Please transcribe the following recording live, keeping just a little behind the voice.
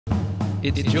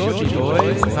It's Georgie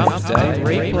Boy's Hump Day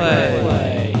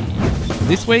Replay.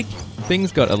 This week,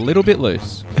 things got a little bit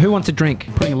loose. Who wants a drink?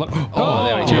 There we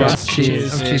go.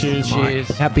 Cheers.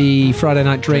 Happy Friday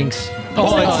night drinks.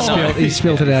 He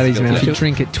spilled it out of his mouth. You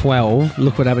drink at 12.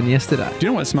 Look what happened yesterday. Do you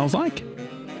know what it smells like?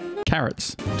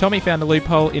 Carrots. Tommy found a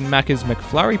loophole in Maccas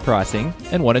McFlurry pricing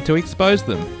and wanted to expose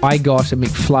them. I got a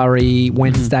McFlurry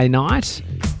Wednesday night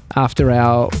after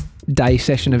our day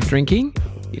session of drinking.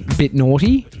 Bit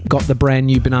naughty. Got the brand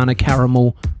new banana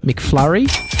caramel McFlurry,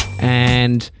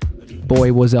 and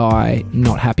boy was I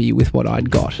not happy with what I'd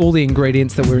got. All the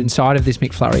ingredients that were inside of this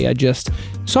McFlurry are just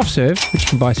soft serve, which you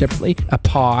can buy separately, a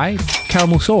pie,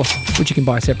 caramel sauce, which you can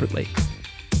buy separately.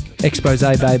 Expose,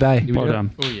 baby. Well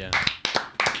done. Oh yeah.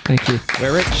 Thank you.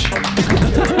 We're rich.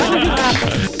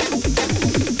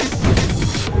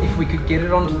 If we could get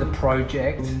it onto the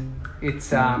project, it's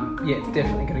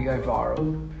definitely going to go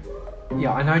viral.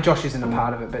 Yeah, I know Josh isn't a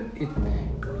part of it, but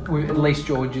at least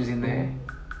George is in there.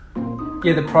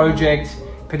 Yeah, the project,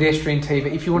 pedestrian TV.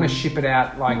 If you want to ship it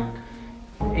out, like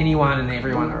anyone and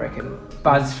everyone, I reckon.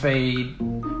 BuzzFeed.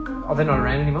 Oh, they're not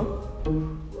around anymore.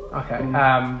 Okay.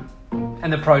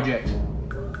 And the project.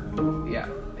 Yeah,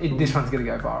 this one's going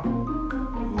to go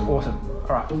viral. Awesome.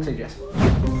 All right, see you, Jess.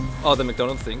 Oh, the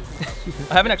McDonald's thing.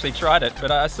 I haven't actually tried it,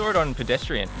 but I saw it on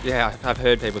Pedestrian. Yeah, I've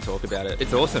heard people talk about it.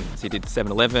 It's awesome. So he did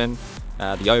 7-Eleven,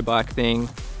 the O-Bike thing,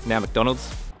 now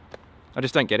McDonald's. I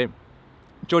just don't get him.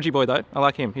 Georgie Boy though, I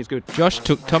like him, he's good. Josh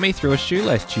took Tommy through a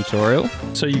shoelace tutorial.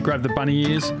 So you grab the bunny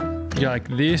ears, you go like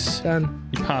this, Done.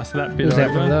 you pass that bit Was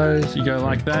that one over, of those? you go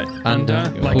like that, under,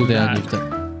 like pull down, that. lift it.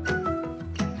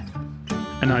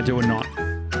 And I do a knot.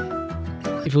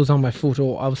 If it was on my foot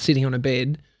or I was sitting on a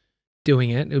bed doing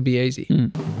it, it would be easy.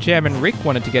 Chairman Rick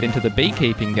wanted to get into the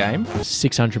beekeeping game.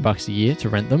 $600 a year to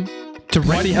rent them.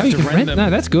 Why do you have to rent them? No,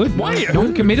 that's good. Why?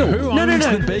 Non-committal. Who owns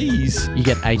the bees? You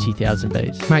get 80,000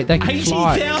 bees. Mate, they can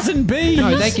fly. 80,000 bees?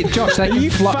 No, they can, Josh, they can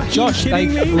fly. Josh, they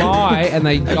kidding me? fly and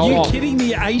they go Are you off. kidding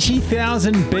me?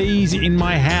 80,000 bees in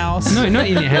my house? No, not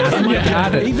in your house, in your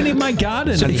garden. Even in my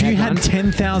garden. So if you you had had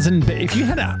one? 10,000 bees, if you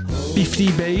had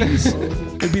 50 bees,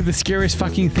 it'd be the scariest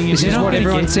fucking thing. This is what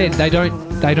everyone said. They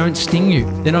don't sting you.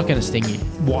 They're not going to sting you.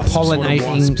 Wasps.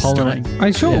 Pollinating. pollinate.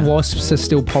 I'm sure Yeah. wasps are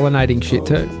still pollinating shit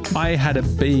too. I had a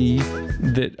bee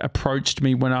that approached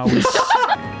me when I was...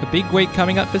 A big week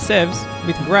coming up for Sevs,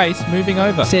 with Grace moving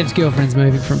over. Sev's girlfriend's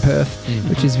moving from Perth,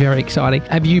 which is very exciting.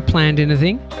 Have you planned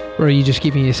anything? Or are you just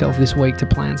giving yourself this week to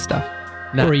plan stuff?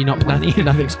 No, Or are you not planning?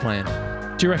 Nothing's planned.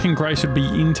 Do you reckon Grace would be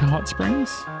into hot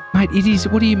springs? Mate, it is.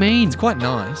 What do you mean? It's quite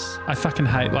nice. I fucking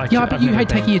hate like... Yeah, but I've you never hate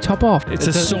been. taking your top off. It's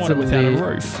a sauna without a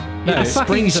roof. No, A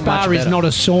fucking springs are much spa is better. not a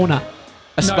sauna.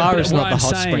 A spa but is what not the I'm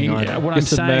hot saying- spring either. What You're I'm saying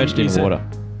submerged in is that- water.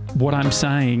 What I'm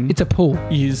saying It's a pool.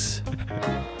 is...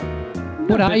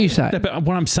 What are you saying? No, but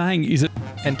what I'm saying is that...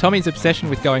 And Tommy's obsession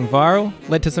with going viral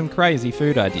led to some crazy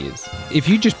food ideas. If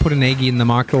you just put an egg in the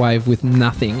microwave with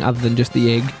nothing other than just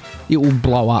the egg, it will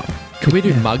blow up. Can we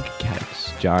do mug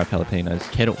cakes? Jar of jalapenos.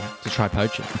 Kettle to try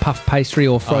poaching. Puff pastry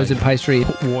or frozen pastry.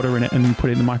 Put water in it and put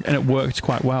it in the microwave, and it worked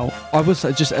quite well. I was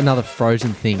just another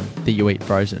frozen thing that you eat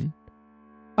frozen.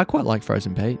 I quite like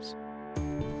frozen peas.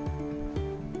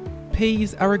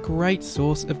 Peas are a great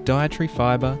source of dietary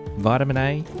fibre, vitamin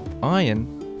A, iron,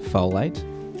 folate,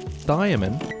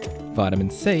 thiamine, vitamin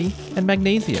C, and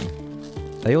magnesium.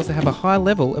 They also have a high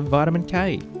level of vitamin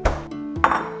K.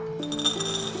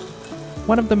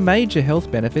 One of the major health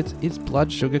benefits is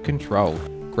blood sugar control.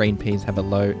 Green peas have a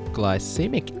low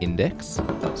glycemic index,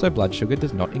 so blood sugar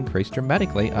does not increase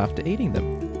dramatically after eating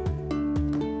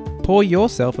them. Pour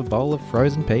yourself a bowl of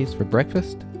frozen peas for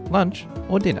breakfast, lunch,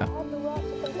 or dinner.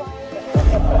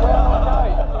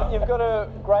 Well, no, you've got a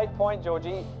great point,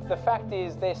 Georgie. The fact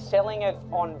is they're selling it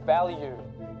on value.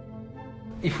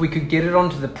 If we could get it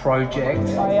onto the project.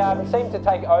 I seem to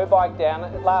take O-Bike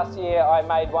down. Last year I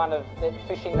made one of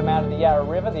fishing them out of the Yarra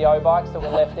River, the O-Bikes that were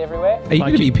left everywhere. Are you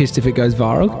going to be pissed if it goes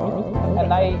viral?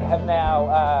 And they have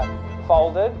now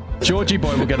folded. Georgie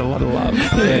Boy will get a lot of love.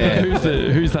 Yeah.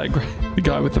 Who's that the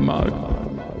guy with the mug?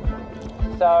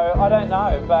 So I don't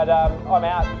know, but I'm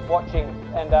out watching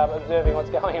and observing what's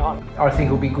going on. I think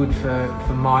it'll be good for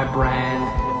my brand.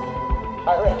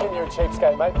 I reckon you're a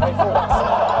cheapskate, mate. Pay for it.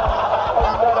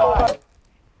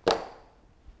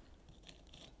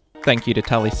 Thank you to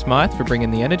Tully Smyth for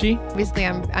bringing the energy. Obviously,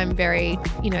 I'm very,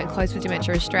 close with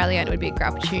Dementia Australia, and it would be a great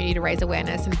opportunity to raise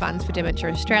awareness and funds for Dementia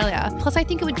Australia. Plus, I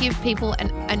think it would give people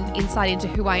an insight into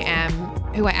who I am,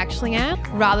 who I actually am,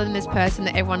 rather than this person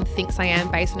that everyone thinks I am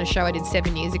based on a show I did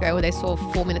 7 years ago where they saw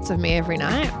 4 minutes of me every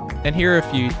night. And here are a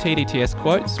few TDTS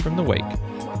quotes from the week.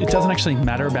 it doesn't actually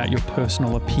matter about your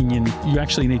personal opinion. You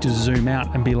actually need to zoom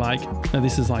out and be like, no,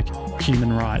 this is like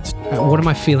human rights. What am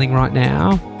I feeling right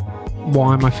now?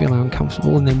 Why am I feeling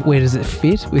uncomfortable? And then where does it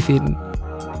fit within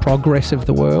progress of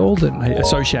the world? And I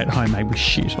associate homemade with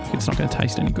shit. Like, it's not going to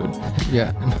taste any good.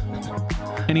 Yeah.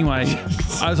 Anyway,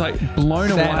 I was like blown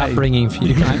sad away. upbringing for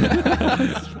you,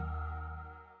 mate.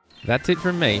 That's it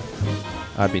from me.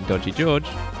 I've been Dodgy George.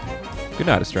 Good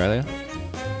night, Australia.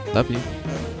 Love you.